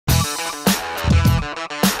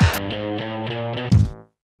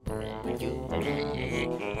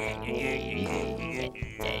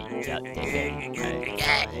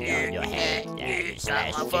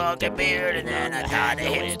fucking beard, and then I got a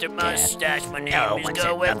hipster mustache. My name is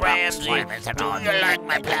Going Ramsey. Do you like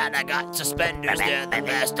my plan? I got suspenders, they're the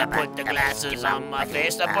best. I put the glasses on my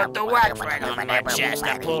face, I put the wax right on my chest.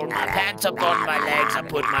 I pulled my pants up on my legs, I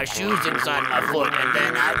put my shoes inside my foot, and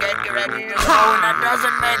then I get ready to go, and that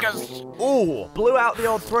doesn't make us... Ooh, blew out the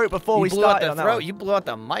old throat before we started on that one. You blew out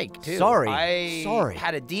the mic, too. Sorry. I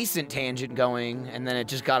had a decent tangent going, and then it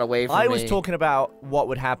just got away from me. I was talking about what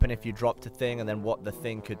would happen if you dropped a thing and then what the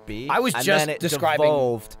thing could be. I was and just then it describing...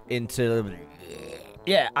 devolved into...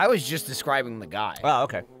 Yeah, I was just describing the guy. Oh,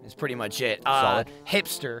 okay. It's pretty much it. Solid.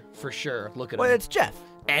 Hipster, for sure. Look at him. Well, it's Jeff.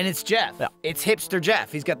 And it's Jeff. Yeah. It's Hipster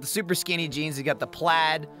Jeff. He's got the super skinny jeans. He's got the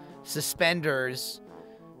plaid suspenders.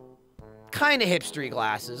 Kind of hipstery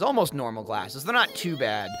glasses. Almost normal glasses. They're not too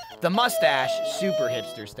bad. The mustache, super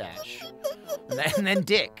hipster stash. And then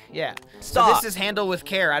Dick, yeah. Stop. So this is handled with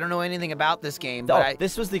care. I don't know anything about this game, but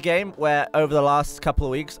this was the game where over the last couple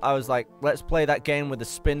of weeks I was like, let's play that game with the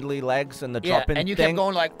spindly legs and the dropping and you thing. kept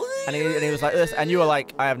going like, and he was like this, and you were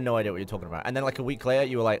like, I have no idea what you're talking about. And then like a week later,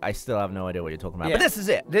 you were like, I still have no idea what you're talking about. Yeah. But this is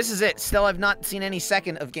it. This is it. Still, I've not seen any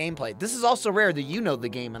second of gameplay. This is also rare that you know the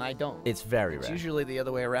game and I don't. It's very It's rare. usually the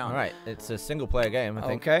other way around. All right, it's a single-player game, I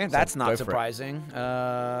think. Okay, So that's go not for it. surprising.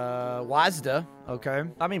 Wazda, okay.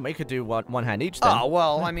 I mean, we could do one hand each then. Oh,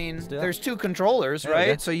 well, I mean, Let's do that. there's two controllers, There we go.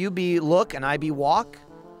 right? So you be look and I be walk.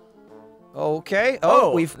 Okay.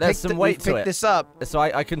 Oh, we've there's picked, some weight to picked it. this up. So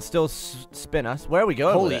I can still spin us. Where are we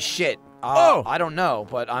going with Holy it? shit. Oh! I don't know,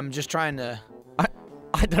 but I'm just trying to...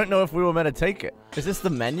 I don't know if we were meant to take it. Is this the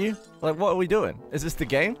menu? Like, what are we doing? Is this the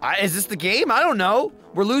game? Is this the game? I don't know.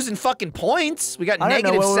 We're losing fucking points. We got I don't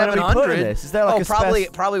know negative where we're gonna be putting 700. this. Is there like a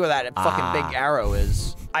probably where that fucking big arrow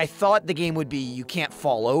is. I thought the game would be you can't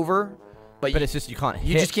fall over, but But it's just you can't hit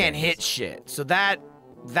you just can't things. hit shit. So that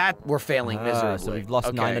we're failing miserably. So we've lost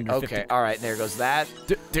okay, 950. Okay, all right, there goes that.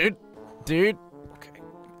 Dude. Okay.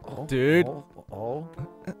 Oh, Dude. Oh.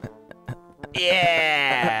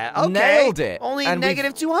 Yeah. Okay. Nailed it. Only And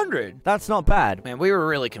negative 200. That's not bad. Man, we were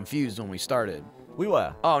really confused when we started. We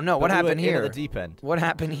were. Oh no, what But we were happened in here? at the deep end. What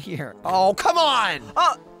happened here? Oh, come on!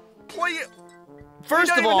 Oh, what are you? First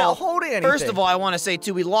You're of not even all, holding anything. first of all, I want to say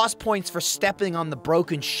too, we lost points for stepping on the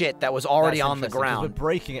broken shit that was already That's on the interesting, 'cause ground. We're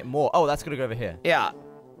breaking it more. Oh, that's gonna go over here. Yeah.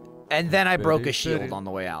 And then I broke a Booty, shield booty. on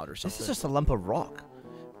the way out or something. This is just a lump of rock.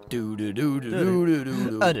 The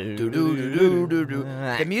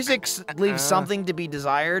music leaves something to be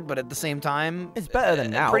desired, but at the same time, It's better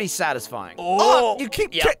than now. pretty satisfying. Oh, you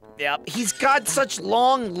keep Yep. He's got such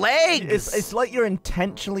long legs. It's like you're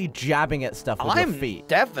intentionally jabbing at stuff with your I'm feet.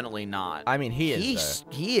 definitely not. I mean, he is.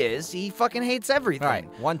 He is. He fucking hates everything. All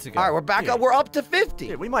right, one to go. All right, we're back Dude. up. We're up to 50.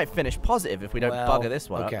 Dude, we might finish positive if we don't bugger this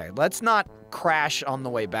one up. Okay, let's not crash on the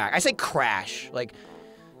way back. I say crash. Like,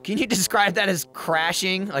 can you describe that as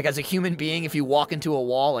crashing? Like, as a human being, if you walk into a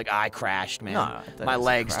wall, like, I crashed, man. No, that My doesn't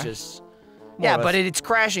legs crash. just... More Yeah, of a but it's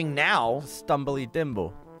crashing now. Stumbly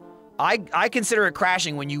dimble. I consider it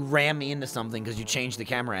crashing when you ram me into something because you changed the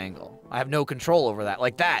camera angle. I have no control over that.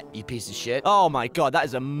 Like that, you piece of shit. Oh my god, that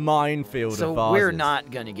is a minefield So of vases. we're not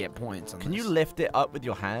gonna get points on Can this. you lift it up with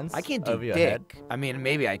your hands? I can't do over your head? dick. I mean,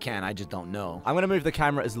 maybe I can. I just don't know. I'm gonna move the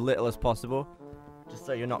camera as little as possible, just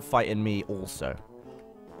so you're not fighting me also.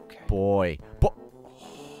 Okay. Boy.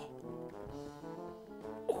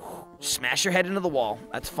 Smash your head into the wall.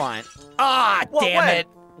 That's fine. Ah, What, damn when? it.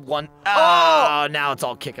 One. Oh, now it's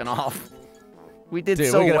all kicking off. We did Dude,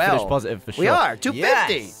 so we're gonna well. finish positive for sure. We are.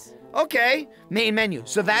 250. Yes. Okay. Main menu.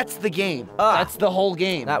 So that's the game. Ah. That's the whole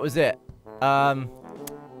game. That was it.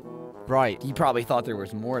 Right. You probably thought there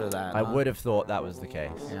was more to that. I huh? would have thought that was the case.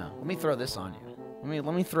 Yeah. Let me throw this on you.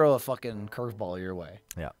 Let me throw a fucking curveball your way.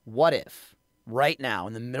 Yeah. What if, right now,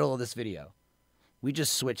 in the middle of this video, we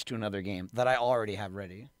just switch to another game that I already have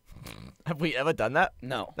ready? Have we ever done that?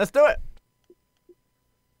 No. Let's do it.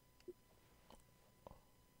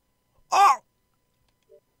 Oh!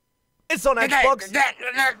 It's on Xbox.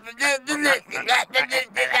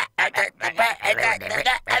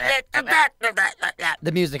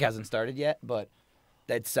 The music hasn't started yet, but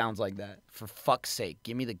that sounds like that. For fuck's sake,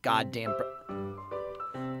 give me the goddamn...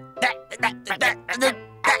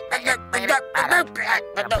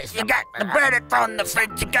 You got the bread from the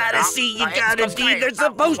fridge, you gotta see, you gotta see. There's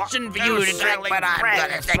a potion for you to drink, but I'm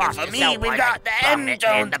gonna take it for me. We got the M.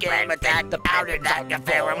 Jones game with the powder that you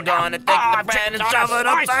feel. I'm gonna take the bread and shove it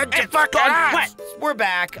up your fucking ass. We're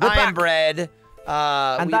back. We're I am back. Bread.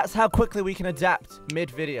 And that's how quickly we can adapt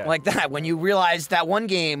mid-video. Like that, when you realize that one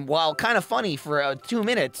game, while kind of funny for 2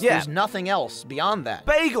 minutes, Yeah. there's nothing else beyond that.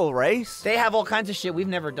 Bagel race. They have all kinds of shit we've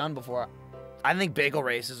never done before. I think Bagel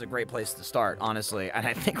Race is a great place to start, honestly, and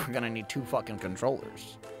I think we're gonna need 2 fucking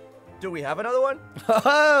controllers. Do we have another one?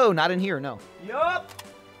 Oh, not in here, no. Yup.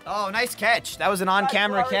 Oh, nice catch. That was an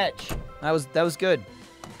on-camera Larry. catch. That was good.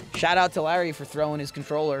 Shout out to Larry for throwing his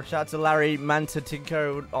controller. Shout out to Larry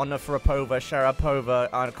Mantatinko, Onofarapova, Sharapova,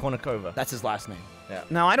 Kornikova. That's his last name. Yeah.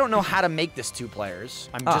 Now, I don't know how to make this 2 players.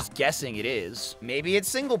 I'm just guessing it is. Maybe it's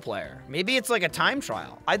single player. Maybe it's like a time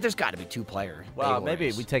trial. There's got to be 2 player. Well, Bagel maybe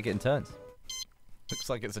Race. we take it in turns. Looks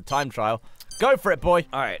like it's a time trial. Go for it, boy.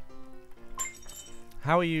 All right,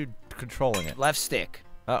 How are you controlling it? left stick.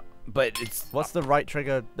 Oh, But it's... what's the right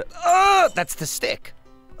trigger? That's the stick.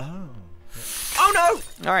 Oh. Oh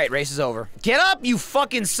no! All right, race is over. Get up, you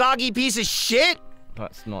fucking soggy piece of shit!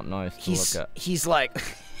 That's not nice to He's look at. he's like...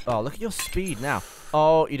 Oh, look at your speed now.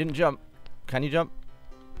 Oh, you didn't jump. Can you jump?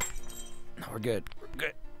 No, we're good. We're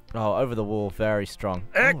good. Oh, over the wall, very strong.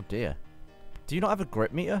 Oh dear. Do you not have a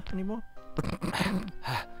grip meter anymore? I'm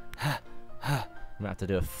gonna have to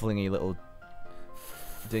do a flingy little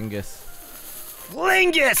dingus.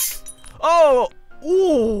 Flingus! Oh!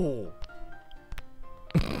 Ooh!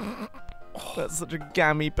 That's such a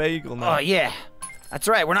gammy bagel now. Oh, yeah. That's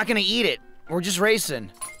right, we're not gonna eat it. We're just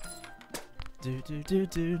racing.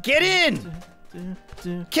 Get in!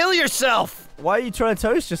 Kill yourself! Why are you trying to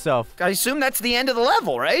toast yourself? I assume that's the end of the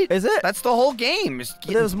level, right? Is it? That's the whole game. is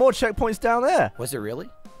getting- There was more checkpoints down there. Was it really?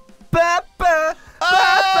 Ba, ba,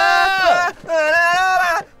 Oh!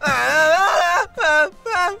 ba, ba, ba,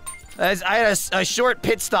 ba. I had a short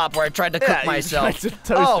pit stop where I tried to cook Yeah, you myself. tried to toast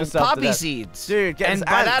yourself to poppy death. seeds. Dude, get And us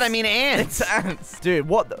by that ants. I mean ants. It's ants. Dude,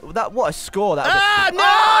 what a score that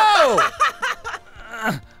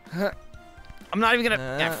No! I'm not even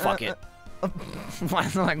gonna. Fuck it.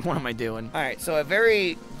 Like, what am I doing? All right, so a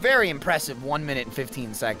very, very impressive 1 minute and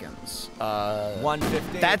 15 seconds.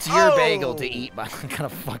 115. That's your bagel to eat, but I'm gonna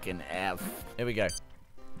fucking F. Here we go.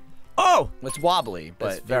 Oh! It's wobbly,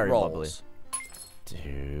 but It's very it rolls. wobbly.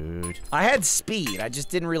 Dude. I had speed. I just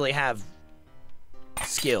didn't really have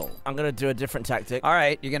skill. I'm gonna do a different tactic. All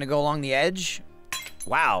right, you're gonna go along the edge.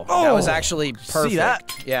 Wow, Oh! that was actually perfect. See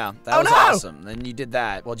that? Yeah, that Oh, was no! awesome. Then you did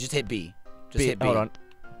that. Well, just hit B. Just hit B. Hold on.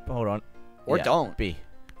 Hold on. Or Yeah, don't. B.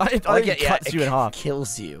 I Like it cuts you in half.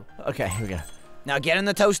 Kills you. Okay, here we go. Now get in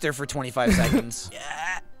the toaster for 25 seconds.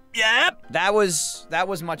 Yep. That was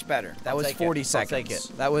much better. That was take it. 40 I'll seconds. take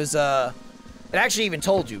it. That was it actually even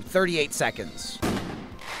told you 38 seconds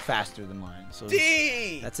faster than mine. So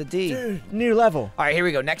D. that's a D. Dude, new level. All right, here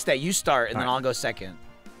we go. Next day, you start, and then All right. I'll go second.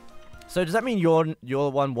 So does that mean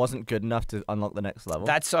your one wasn't good enough to unlock the next level?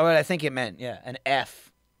 That's what I think it meant. Yeah, an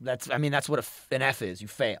F. That's what an F is. You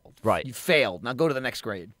failed. Right. You failed. Now go to the next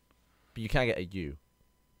grade. But you can't get a U.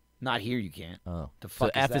 Not here. You can't. Oh. The So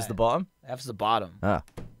fuck F is that? the bottom? F's the bottom. Ah.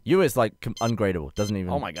 U is like ungradable. Doesn't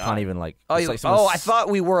even. Oh my God. Can't even like. Oh, it's you, like someone I thought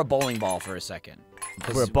we were a bowling ball for a second.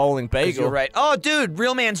 we're a bowling 'Cause bagel. You're right. Oh, dude,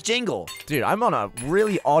 real man's jingle. Dude, I'm on a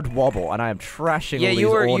really odd wobble and I am trashing Yeah, all these you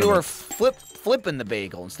were ornaments. flipping the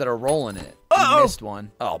bagel instead of rolling it. Uh-oh. You missed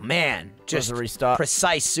one. Oh man, There's just a restart.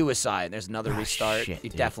 precise suicide. There's another Ah, restart. shit,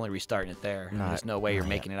 You're dude. definitely restarting it there. No, There's no way you're yeah.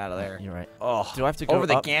 making it out of there. You're right. Oh, Do I have to go over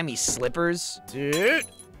the up? gammy slippers? Dude,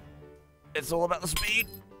 it's all about the speed.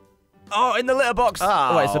 Oh, in the litter box.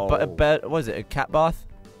 Oh, wait, it's a Oh. bed. What is it? A cat bath?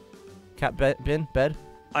 Cat bin? Bed?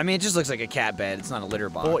 I mean, it just looks like a cat bed. It's not a litter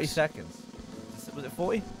box. 40 seconds. Was it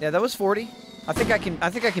 40? Yeah, that was 40. I think I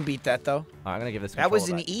can beat that though. All right, I'm gonna give this. That was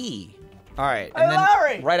controller an back. E. All right, Hey, and then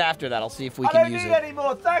Larry! right after that, I'll see if we can use it.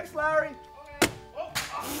 anymore. Thanks, Larry.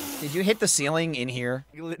 Did you hit the ceiling in here?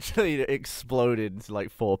 It literally exploded into like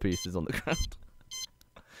 4 pieces on the ground.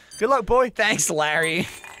 Good luck, boy. Thanks, Larry.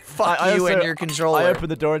 Fuck I you also- and your controller. I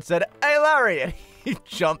opened the door and said, "Hey, Larry!" And he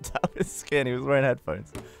jumped out of his skin. He was wearing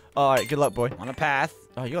headphones. All right, good luck, boy. On a path.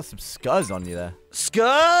 Oh, you got some scuzz on you there.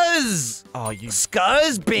 Scuzz! Oh, you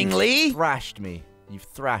Scuzz, Bingley! thrashed me. You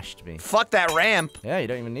thrashed me. Fuck that ramp. Yeah, you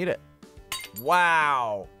don't even need it.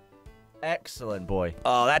 Wow. Excellent, boy.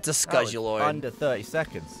 Oh, that's a That was scuzzuloid. under 30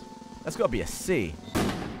 seconds. That's got to be a C.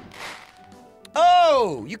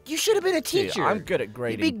 Oh, you should have been a Dude, teacher. I'm good at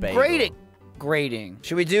grading You'd be bagel. great at grading.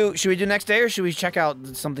 Should we do next day or should we check out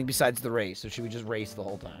something besides the race or should we just race the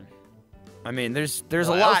whole time? I mean, there's What a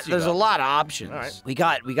else lot you got? a lot of options. All right. We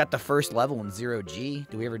got the first level in 0G.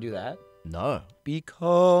 Did we ever do that? No.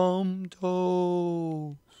 Become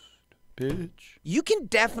toast, bitch. You can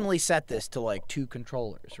definitely set this to like 2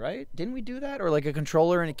 controllers, right? Didn't we do that? Or like a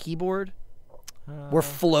controller and a keyboard? We're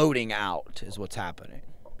floating out is what's happening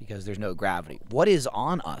because there's no gravity. What is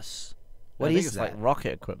on us? What I think is it's that? like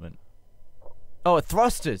rocket equipment. Oh,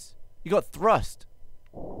 thrusters. You got thrust.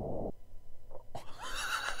 Oh,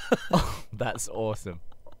 that's awesome.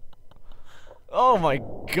 Oh my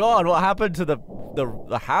god, what happened to the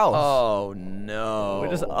house? Oh no. We're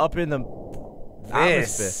just up in the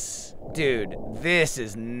atmosphere. Dude, this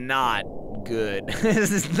is not good.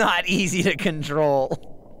 This is not easy to control.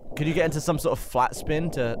 Could you get into some sort of flat spin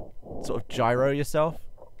to sort of gyro yourself?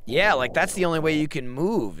 Yeah, like that's the only way you can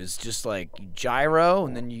move is just like you gyro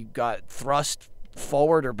and then you got thrust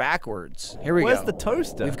forward or backwards. Here we Where's go. the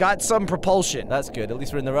toaster? We've got some propulsion. That's good. At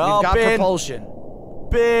least we're in the We've oh, got bin. propulsion.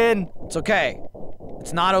 Bin. It's okay.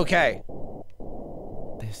 It's not okay.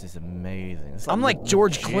 This is amazing. It's I'm like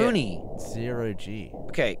George legit Clooney. 0G.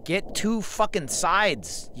 Okay, get 2 fucking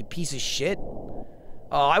sides, you piece of shit.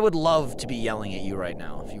 Oh, I would love to be yelling at you right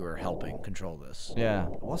now if you were helping control this. Yeah.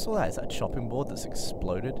 What's all that? Is that a chopping board that's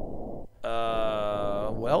exploded?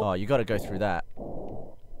 Well. Oh, you got to go through that.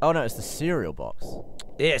 Oh no, it's the cereal box.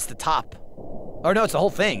 Yeah, it's the top. Or no, it's the whole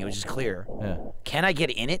thing. It was just clear. Yeah. Can I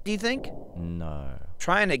get in it, do you think? No.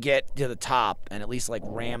 Trying to get to the top and at least like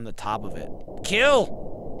ram the top of it.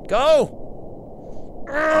 Kill! Go!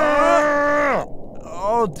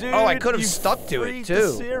 Oh, dude. Oh, I could have you stuck to it, freed too.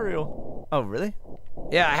 The cereal. Oh, really?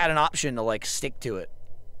 Yeah, I had an option to like stick to it.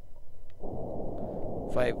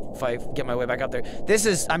 If I get my way back up there. This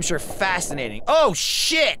is, I'm sure, fascinating. Oh,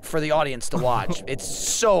 shit! For the audience to watch. It's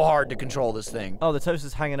so hard to control this thing. Oh, the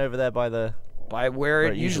toaster's hanging over there by the... By where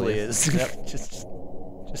it usually is. Yep.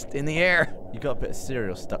 just in the air. You got a bit of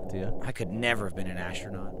cereal stuck to you. I could never have been an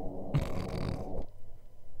astronaut.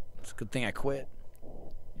 It's a good thing I quit.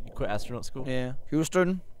 You quit astronaut school? Yeah.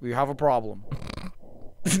 Houston, we have a problem.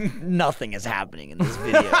 Nothing is happening in this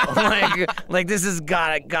video. like this has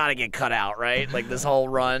gotta get cut out, right? Like this whole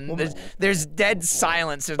run. There's dead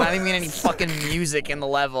silence. There's not even any fucking music in the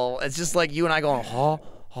level. It's just like you and I going, huh?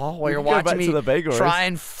 While you're watching me try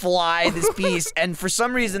and fly this piece, and for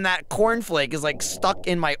some reason that cornflake is like stuck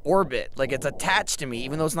in my orbit, like it's attached to me,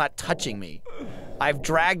 even though it's not touching me. I've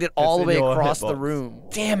dragged it all the way across the room.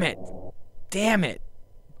 Damn it! Damn it!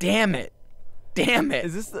 Damn it! Damn it!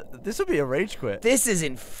 Is this would be a rage quit. This is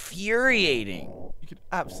infuriating. You could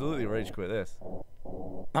absolutely rage quit this.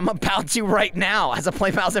 I'm about to right now. Has a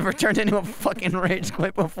PlayPal's ever turned into a fucking rage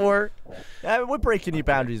quit before? Yeah, we're breaking new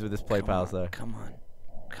boundaries with this PlayPal's though. Come on.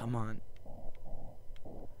 Come on.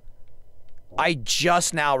 I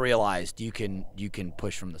just now realized you can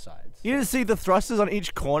push from the sides. You didn't see the thrusters on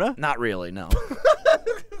each corner? Not really, no.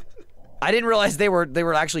 I didn't realize they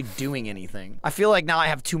were actually doing anything. I feel like now I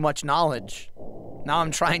have too much knowledge. Now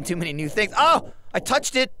I'm trying too many new things. Oh! I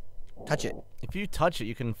touched it! Touch it. If you touch it,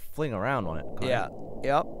 you can fling around on it. Yeah.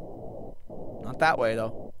 Yep. Not that way,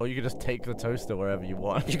 though. Or you can just take the toaster wherever you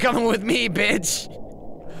want. You're coming with me, bitch!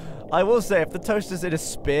 I will say, if the toaster's in a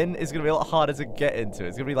spin, it's going to be a lot harder to get into.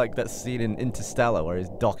 It's going to be like that scene in Interstellar where he's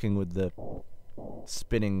docking with the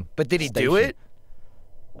spinning But did he station. do it?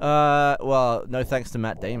 Well, no thanks to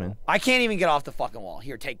Matt Damon. I can't even get off the fucking wall.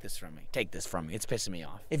 Here, take this from me. Take this from me. It's pissing me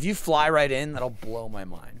off. If you fly right in, that'll blow my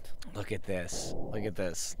mind. Look at this. Look at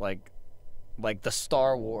this. Like the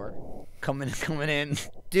Star War coming in.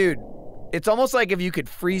 Dude, it's almost like if you could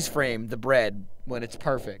freeze frame the bread when it's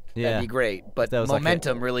perfect. Yeah. That'd be great. But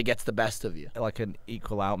momentum really gets the best of you. Like an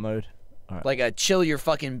equal out mode. Right. Like a chill your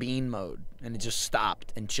fucking bean mode. And it just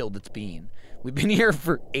stopped and chilled its bean. We've been here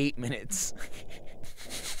for 8 minutes.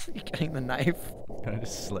 You getting the knife? Can I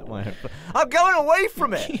just slip my head? I'm going away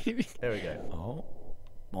from it! There we go. Oh.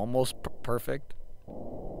 Almost perfect. Are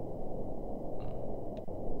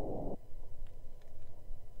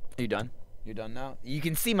you done? You're done now? You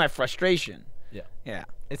can see my frustration. Yeah. Yeah.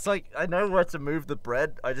 It's like, I know where to move the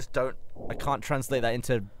bread, I can't translate that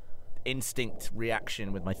into instinct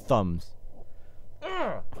reaction with my thumbs.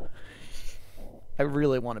 I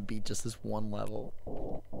really want to beat just this one level,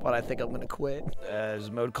 but I think I'm gonna quit. There's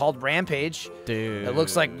a mode called Rampage. Dude. It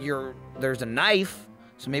looks like there's a knife,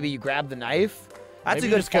 so maybe you grab the knife. That's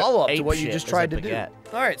Maybe a good follow-up to what you apeshit just as tried a to do. baguette.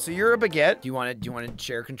 All right, so you're a baguette. Do you want to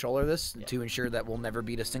share controller this to ensure that we'll never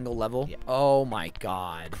beat a single level? Yeah. Oh my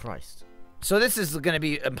God. Christ. So this is gonna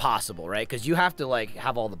be impossible, right? Because you have to like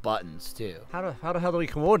have all the buttons too. How the hell do we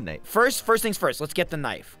coordinate? First things first. Let's get the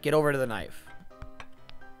knife. Get over to the knife.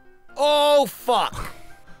 Oh fuck!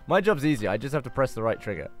 My job's easy. I just have to press the right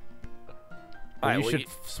trigger. All right, you should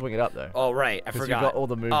swing it up though. Oh right, I Because forgot. you got all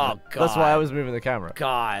the movement. Oh God. That's why I was moving the camera.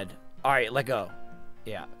 God. All right, let go.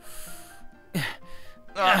 Yeah.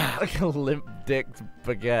 Like a limp-dicked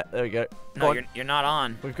baguette. There we go. No, you're not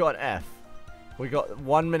on. We've got an F. We got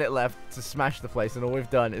 1 minute left to smash the place, and all we've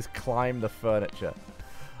done is climb the furniture.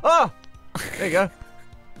 Ah! There you go.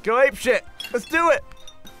 Go ape shit. Let's do it.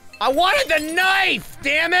 I wanted the knife.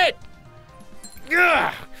 Damn it!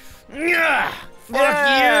 Ugh. Ugh. Fuck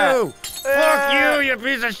Yeah. you! Fuck you, you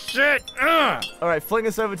piece of shit! Ugh. All right, fling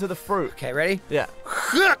us over to the fruit. Okay, ready? Yeah.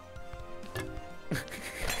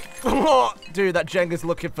 Dude, that Jenga's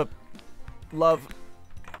looking for love.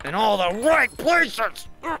 In all the right places!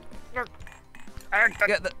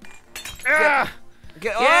 Get the. Ugh.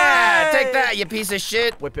 Get, Yeah, Hey! take that, you piece of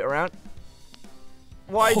shit. Whip it around.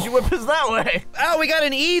 Why did you whip us that way? Oh, we got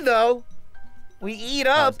an E though. We eat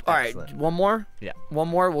up. was All right, excellent. one more. Yeah. One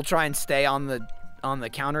more. We'll try and stay on the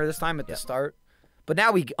counter this time at the start. But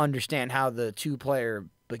now we understand how the 2-player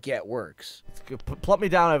baguette works. Plop me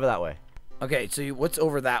down over that way. Okay, so what's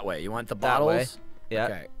over that way? You want the That way. bottles? Yeah.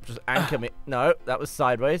 Okay. Just anchor me. No, that was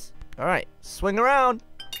sideways. All right, swing around.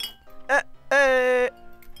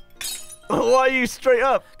 Why are you straight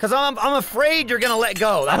up? Cause I'm afraid you're gonna let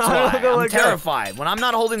go. That's I'm why. not gonna I'm let go. terrified. When I'm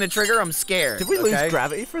not holding the trigger, I'm scared. Did we lose okay?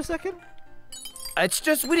 gravity for a second? It's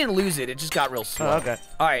just we didn't lose it. It just got real slow. Oh, okay.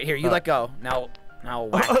 All right, here you let go. Now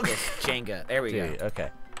whack Okay. this Jenga. There we Dude, go. okay.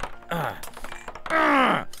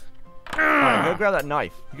 Alright, go grab that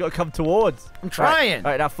knife. You gotta come towards. I'm trying.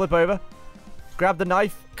 Alright, now flip over. Grab the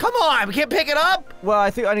knife. Come on, we can't pick it up. Well, I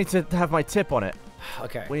think I need to have my tip on it.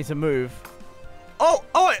 Okay. We need to move. Oh,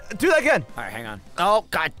 do that again. All right, hang on. Oh,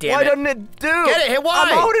 god damn Why it. doesn't it do? Get it, hit Y.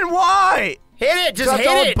 I'm holding Y. Hit it, just Do I have to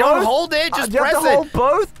hit hold it. Don't both? hold it, just Do you have press to it. hold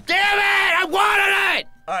both? Damn it, I wanted it.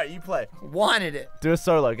 Alright, you play. Wanted it. Do a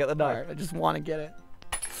solo. Get the All knife. right, I just want to get it.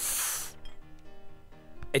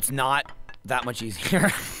 It's not that much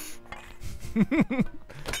easier.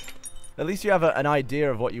 At least you have an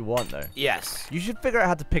idea of what you want, though. Yes. You should figure out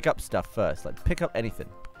how to pick up stuff first. Like, pick up anything.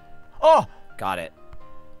 Oh! Got it.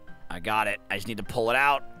 I got it. I just need to pull it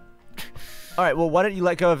out. Alright, well, why don't you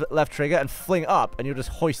let go of left trigger and fling up, and you'll just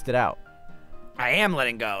hoist it out. I am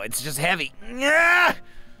letting go. It's just heavy. Yeah.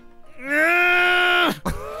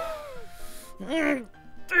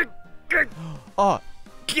 Oh,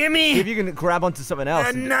 Gimme if you can grab onto something else. a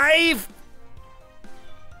and- knife.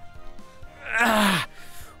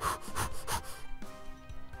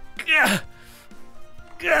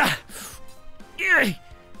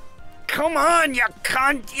 Come on, you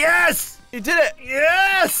cunt. Yes. You did it!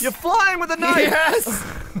 Yes. You're flying with a knife!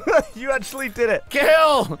 Yes. You actually did it.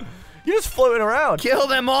 Kill. You're just floating around. Kill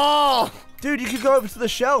them all. Dude, you could go over to the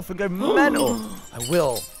shelf and go mental. I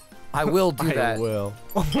will. I will do that. I will.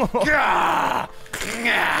 Gah!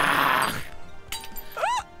 Gah!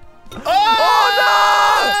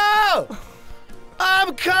 Oh, no!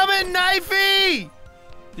 I'm coming, Knifey!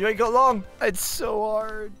 You ain't got long. It's so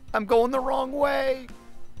hard. I'm going the wrong way. Why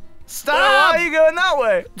Stop! are you going that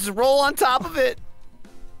way? Just roll on top of it.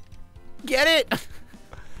 Get it?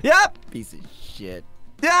 Yep. Piece of shit.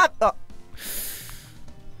 Yep. Oh.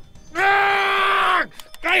 Ah!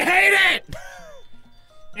 I hate it!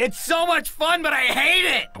 It's so much fun, but I hate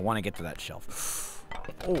it! I want to get to that shelf.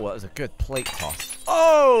 Oh, that was a good plate toss.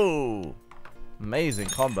 Oh! Amazing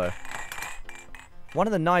combo. One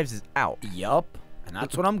of the knives is out. Yup. And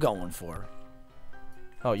that's what I'm going for.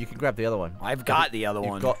 Oh, you can grab the other one. I've got the other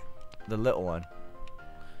one. You've got the little one.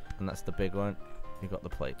 And that's the big one. You got the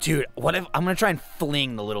plate. Dude, what if I'm gonna try and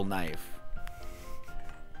fling the little knife.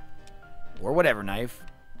 Or whatever knife.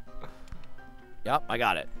 Yup, I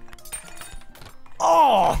got it.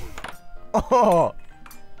 Oh! Oh!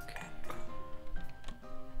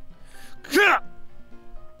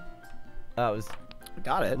 That was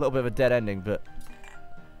Got a it. little bit of a dead ending, but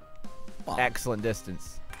Well, excellent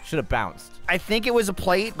distance. Should have bounced. I think it was a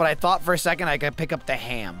plate, but I thought for a second I could pick up the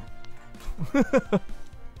ham.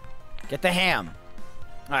 Get the ham.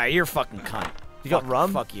 Alright, you're a fucking cunt. You got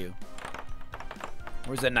rum? Fuck you.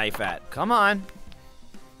 Where's the knife at? Come on.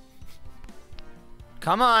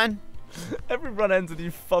 Come on. Every run ends with you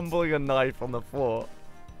fumbling a knife on the floor.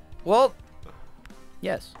 Well,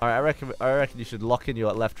 yes. All right, I reckon you should lock in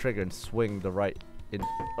your left trigger and swing the right in.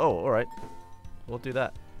 Oh, all right. We'll do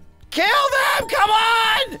that. Kill them! Come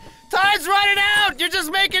on! Time's running out! You're just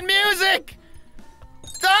making music!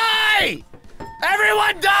 Die!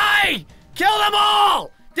 Everyone die! Kill them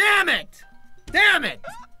all! Damn it! Damn it!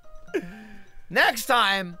 Next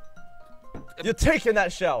time, You're taking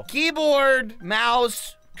that shelf. keyboard,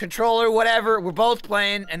 mouse, controller, whatever, we're both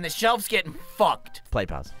playing, and the shelf's getting fucked. Play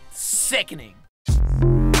pause. Sickening.